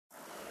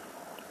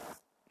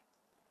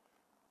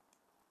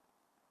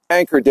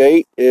Anchor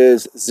date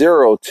is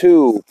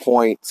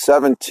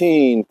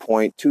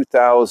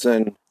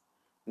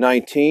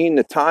 02.17.2019.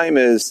 The time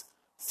is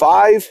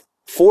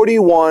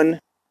 5:41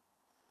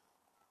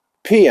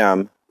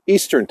 p.m.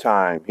 Eastern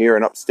Time here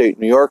in upstate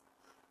New York,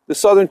 the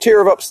southern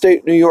tier of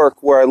upstate New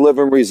York where I live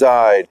and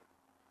reside.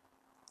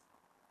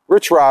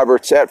 Rich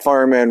Roberts at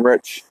Fireman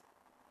Rich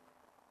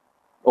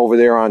over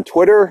there on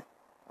Twitter.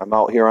 I'm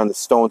out here on the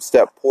stone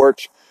step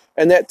porch,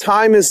 and that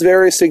time is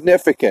very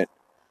significant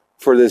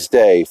for this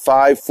day,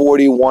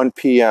 5:41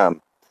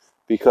 p.m.,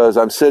 because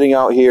I'm sitting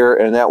out here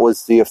and that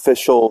was the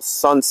official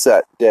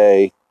sunset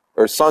day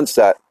or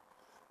sunset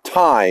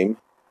time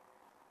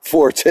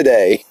for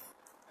today.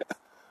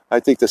 I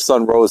think the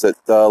sun rose at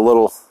a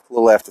little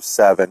after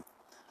 7.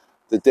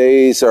 The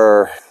days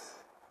are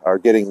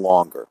getting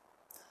longer.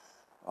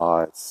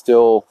 It's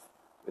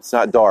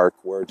not dark.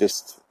 Where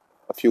just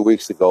a few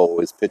weeks ago it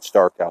was pitch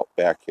dark out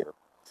back here.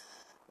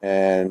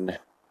 And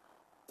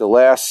the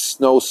last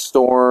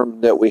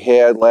snowstorm that we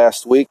had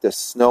last week, the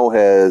snow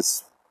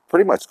has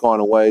pretty much gone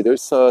away.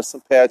 There's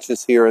some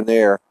patches here and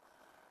there.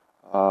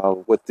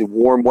 With the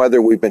warm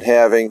weather we've been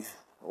having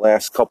the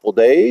last couple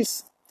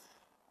days,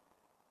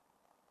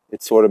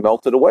 it sort of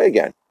melted away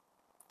again.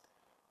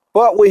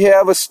 But we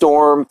have a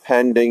storm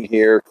pending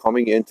here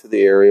coming into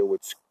the area,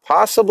 which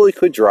possibly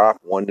could drop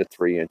 1 to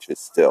 3 inches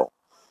still.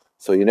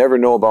 So you never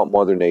know about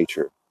Mother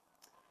Nature.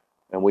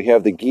 And we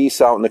have the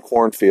geese out in the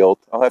cornfield.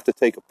 I'll have to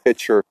take a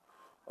picture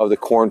of the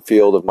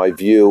cornfield of my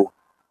view.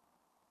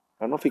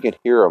 I don't know if you can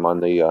hear them on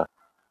the,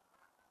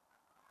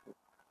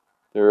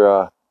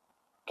 they're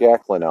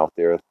cackling out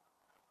there.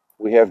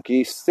 We have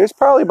geese. There's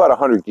probably about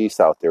 100 geese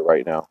out there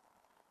right now.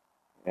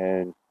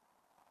 And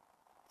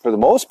for the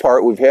most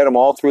part, we've had them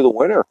all through the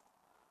winter.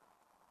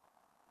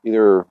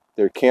 Either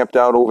they're camped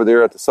out over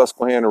there at the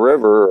Susquehanna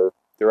River, or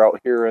they're out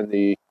here in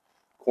the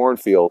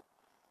cornfield.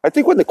 I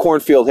think when the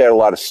cornfield had a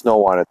lot of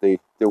snow on it,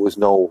 there was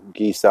no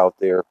geese out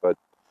there, but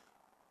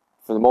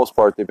for the most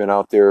part, they've been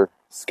out there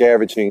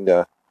scavenging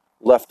the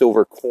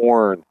leftover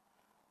corn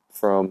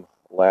from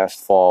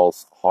last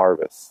fall's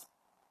harvest.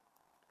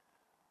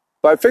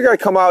 But I figured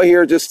I'd come out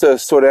here just to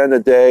sort of end the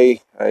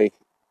day. I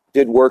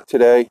did work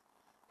today,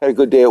 had a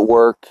good day at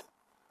work. I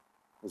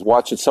was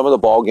watching some of the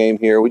ball game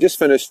here. We just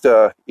finished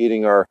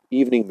eating our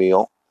evening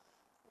meal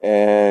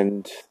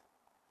and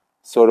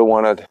sort of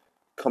wanted to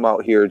come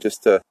out here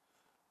just to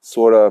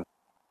sort of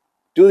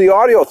do the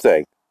audio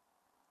thing.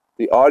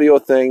 The audio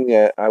thing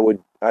that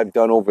I've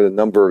done over the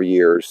number of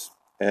years,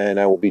 and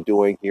I will be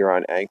doing here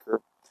on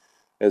Anchor,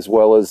 as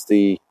well as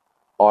the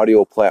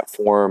audio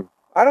platform.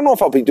 I don't know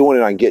if I'll be doing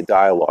it on Get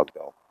Dialogue,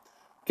 though.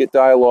 Get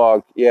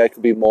Dialogue, yeah, it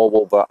could be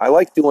mobile, but I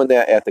like doing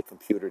that at the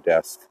computer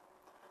desk.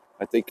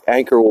 I think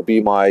Anchor will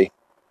be my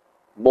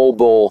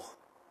mobile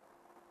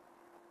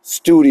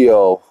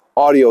studio,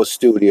 audio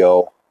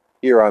studio,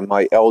 here on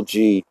my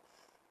LG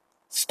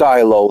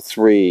Stylo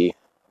 3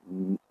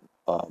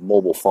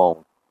 mobile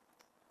phone.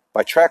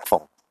 My track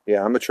phone.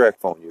 Yeah, I'm a track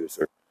phone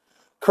user.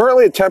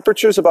 Currently, the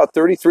temperature is about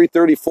 33,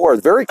 34.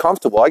 It's very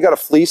comfortable. I got a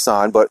fleece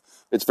on, but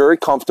it's very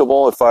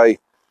comfortable. If I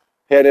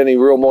had any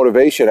real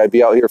motivation, I'd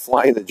be out here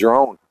flying the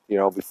drone. You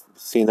know,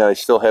 seeing that I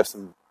still have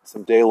some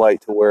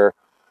daylight to where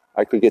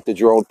I could get the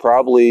drone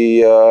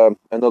probably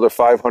another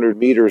 500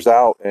 meters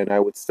out, and I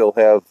would still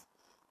have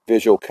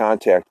visual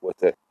contact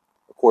with it.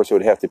 Of course, it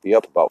would have to be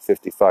up about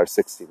 55,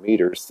 60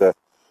 meters to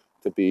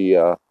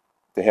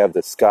have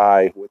the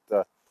sky with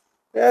the.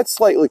 Yeah, it's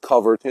slightly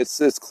covered.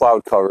 It's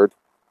cloud covered,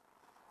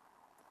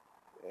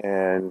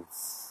 and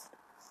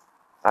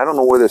I don't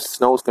know where the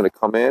snow is going to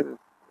come in,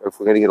 or if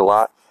we're going to get a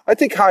lot. I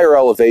think higher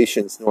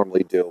elevations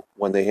normally do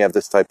when they have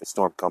this type of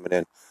storm coming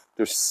in.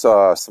 There's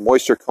some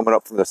moisture coming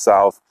up from the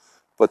south,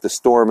 but the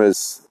storm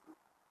is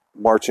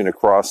marching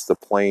across the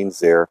plains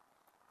there.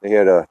 They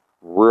had a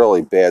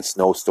really bad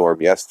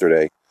snowstorm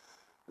yesterday,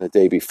 the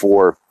day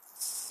before,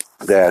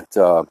 that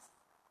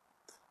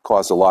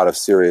caused a lot of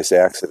serious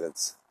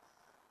accidents.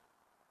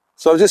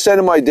 So I'm just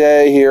ending my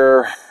day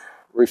here,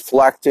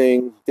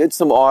 reflecting. Did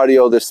some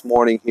audio this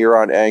morning here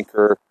on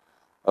Anchor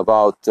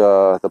about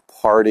the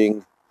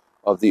parting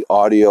of the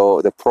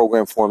audio, the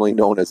program formerly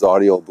known as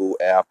Audio Boo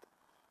app.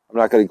 I'm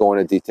not going to go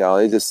into detail.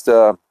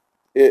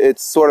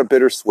 It's sort of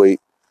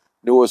bittersweet.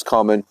 Knew it was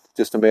coming,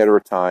 just a matter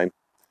of time.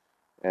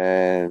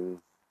 And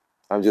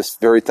I'm just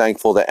very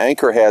thankful that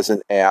Anchor has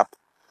an app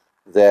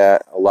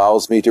that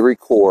allows me to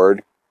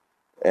record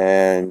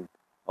and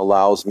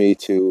allows me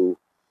to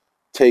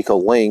take a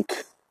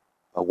link,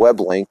 a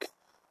web link,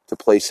 to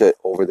place it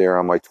over there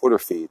on my Twitter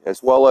feed.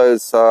 As well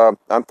as I'm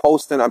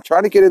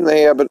trying to get in the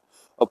habit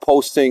of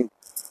posting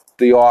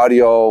the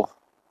audio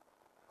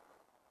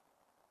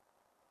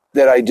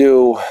that I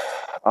do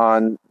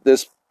on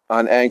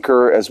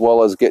Anchor, as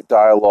well as Get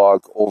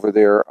Dialogue over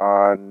there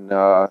on,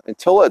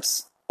 until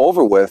it's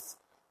over with,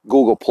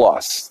 Google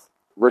Plus.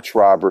 Rich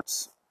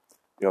Roberts.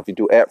 You know, if you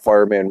do at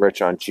Fireman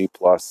Rich on G+,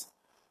 it's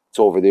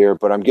over there.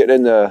 But I'm getting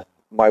into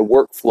my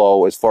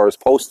workflow as far as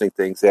posting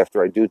things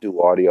after I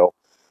do audio.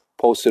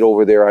 Post it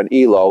over there on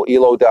Elo,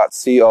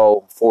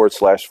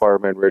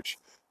 elo.co/Fireman Rich.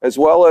 as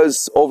well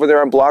as over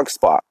there on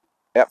Blogspot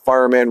at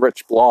Fireman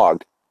Rich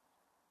Blog.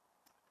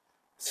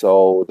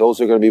 So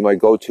those are going to be my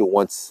go-to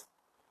once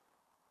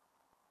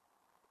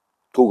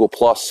Google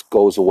Plus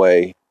goes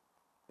away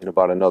in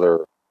about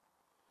another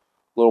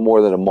little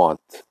more than a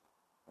month.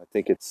 I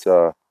think it's,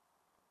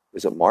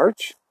 is it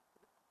March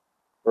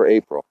or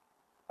April?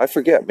 I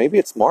forget. Maybe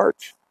it's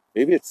March.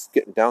 Maybe it's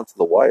getting down to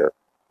the wire.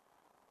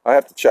 I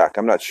have to check.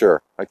 I'm not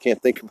sure. I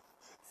can't think.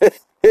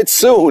 It's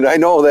soon. I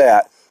know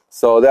that.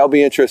 So that'll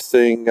be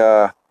interesting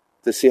to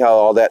see how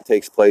all that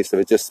takes place. If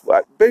it just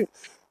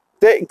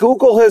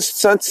Google has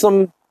sent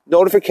some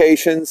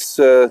notifications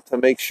to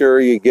make sure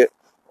you get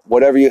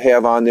whatever you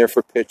have on there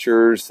for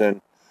pictures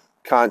and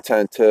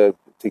content to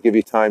give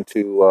you time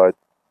to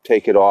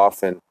take it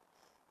off and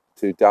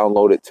to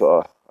download it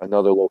to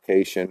another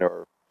location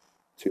or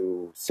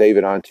to save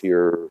it onto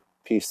your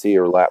PC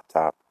or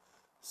laptop.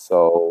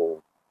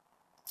 So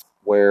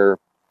where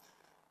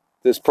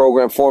this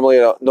program formerly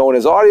known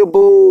as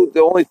AudioBoo,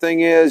 the only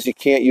thing is you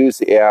can't use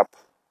the app.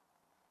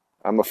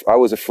 I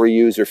was a free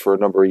user for a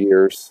number of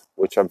years,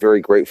 which I'm very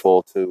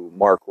grateful to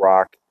Mark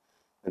Rock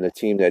and the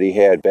team that he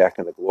had back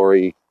in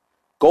the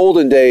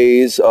golden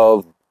days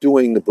of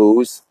doing the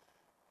booze,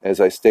 as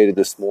I stated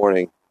this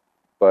morning.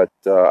 But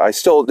there's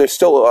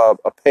still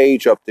a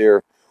page up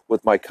there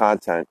with my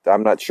content.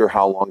 I'm not sure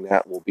how long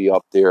that will be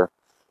up there,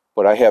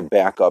 but I have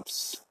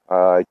backups.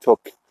 I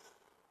took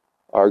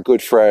our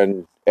good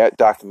friend at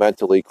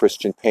Documentally,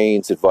 Christian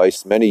Payne's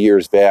advice many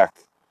years back,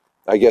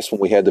 I guess when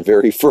we had the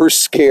very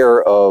first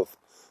scare of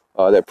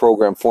that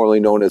program formerly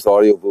known as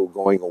AudioBoo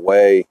going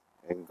away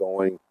and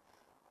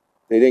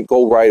they didn't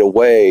go right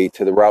away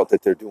to the route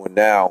that they're doing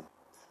now,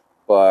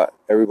 but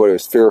everybody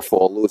was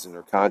fearful of losing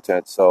their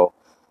content. So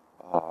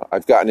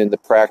I've gotten in the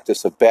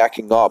practice of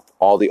backing up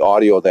all the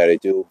audio that I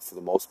do for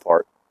the most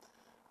part.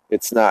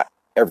 It's not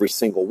every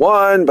single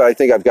one, but I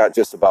think I've got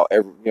just about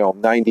every,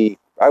 90,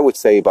 I would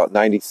say about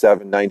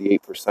 97,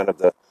 98% of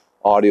the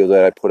audio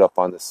that I put up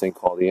on this thing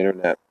called the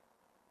internet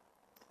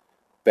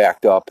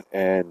backed up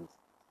and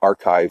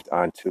archived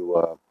onto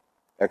an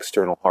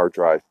external hard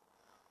drive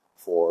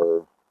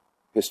for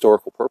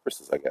historical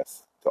purposes, I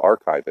guess, to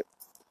archive it.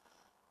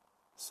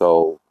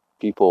 So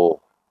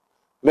people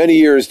many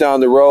years down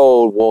the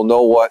road will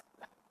know what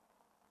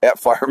at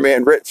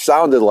Fireman Rich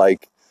sounded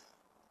like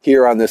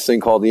here on this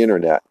thing called the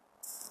internet.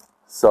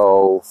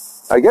 So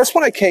I guess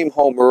when I came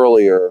home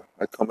earlier,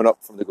 coming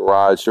up from the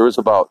garage, there was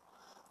about,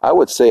 I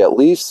would say, at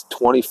least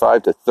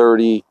 25 to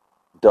 30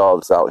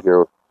 doves out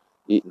here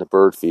eating the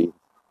bird feed.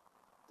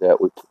 That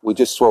we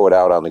just throw it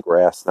out on the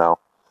grass now.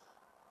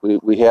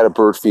 We had a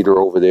bird feeder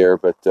over there,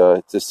 but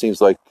it just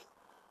seems like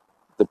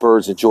the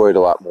birds enjoy it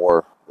a lot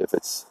more if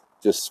it's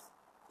just,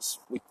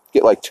 we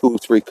get like 2 or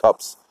 3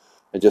 cups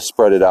and just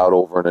spread it out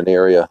over in an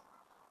area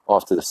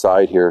off to the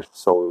side here.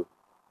 So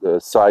the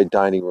side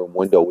dining room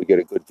window, we get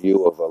a good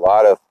view of a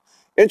lot of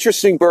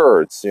interesting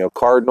birds.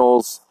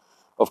 Cardinals,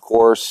 of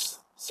course,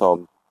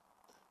 some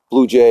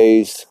blue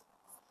jays,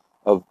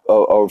 a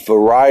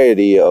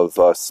variety of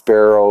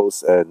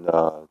sparrows, and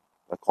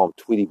I call them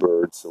Tweety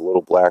birds, the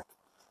little black.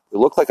 They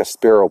look like a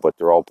sparrow, but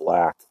they're all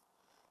black.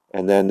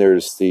 And then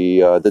there's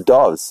the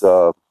doves.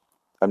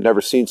 I've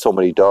never seen so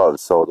many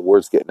doves, so the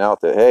word's getting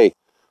out that, hey,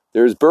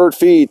 there's bird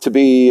feed to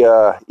be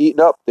eaten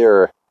up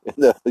there in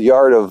the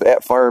yard of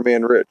at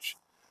Fireman Rich.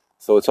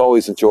 So it's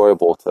always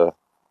enjoyable to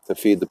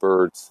feed the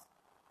birds.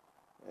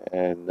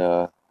 And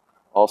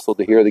also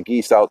to hear the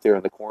geese out there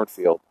in the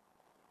cornfield.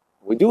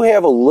 We do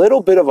have a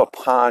little bit of a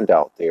pond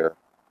out there.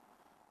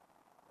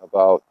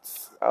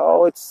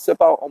 It's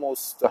about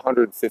almost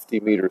 150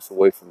 meters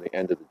away from the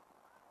end of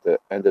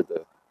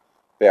the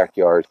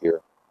backyard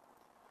here.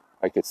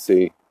 I could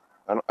see.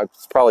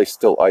 It's probably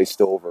still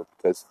iced over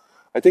because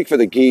I think for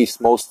the geese,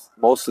 most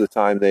of the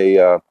time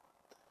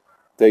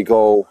they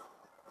go.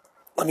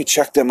 Let me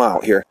check them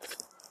out here.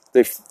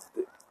 They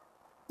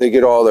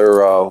get all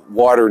their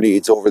water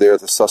needs over there at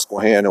the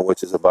Susquehanna,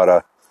 which is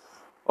about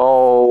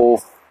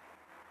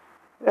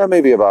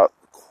maybe about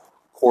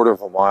a quarter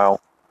of a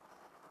mile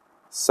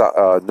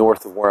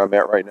north of where I'm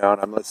at right now,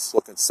 and I'm just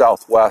looking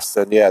southwest,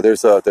 and yeah,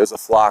 there's a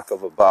flock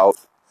of about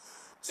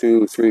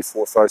 2, 3,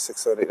 4, 5,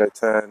 6, 7, 8, 9,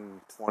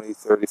 10, 20,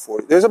 30,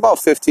 40. There's about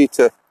 50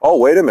 to. Oh,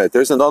 wait a minute.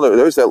 There's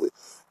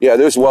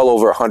well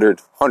over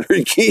 100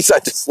 geese.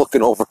 I'm just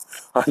looking over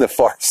on the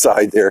far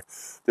side there.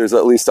 There's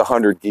at least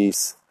 100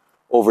 geese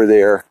over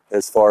there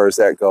as far as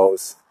that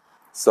goes.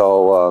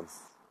 So,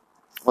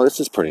 this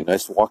is pretty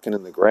nice walking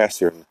in the grass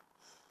here.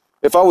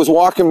 If I was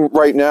walking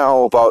right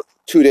now, about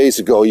 2 days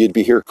ago, you'd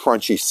be hearing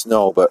crunchy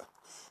snow, but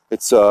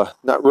it's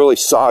not really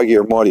soggy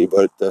or muddy,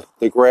 but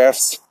the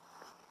grass,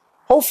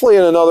 hopefully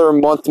in another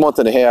month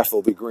and a half,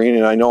 will be green,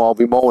 and I know I'll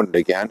be mowing it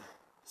again.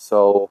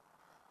 So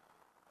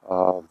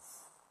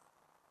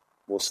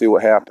we'll see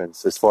what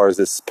happens as far as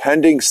this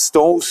pending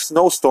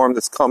snowstorm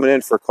that's coming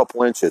in for a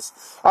couple inches.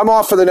 I'm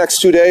off for the next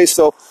 2 days,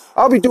 so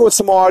I'll be doing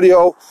some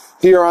audio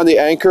here on the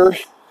Anchor,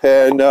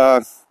 and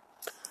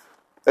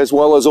as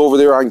well as over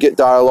there on Get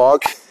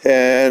Dialogue.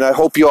 And I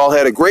hope you all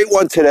had a great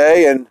one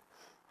today and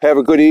Have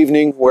a good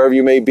evening wherever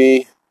you may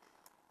be.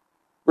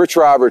 Rich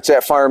Roberts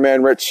at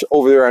Fireman Rich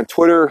over there on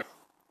Twitter.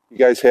 You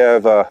guys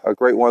have a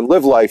great one.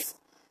 Live life.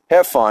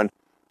 Have fun.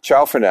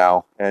 Ciao for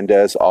now. And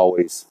as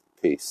always,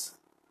 peace.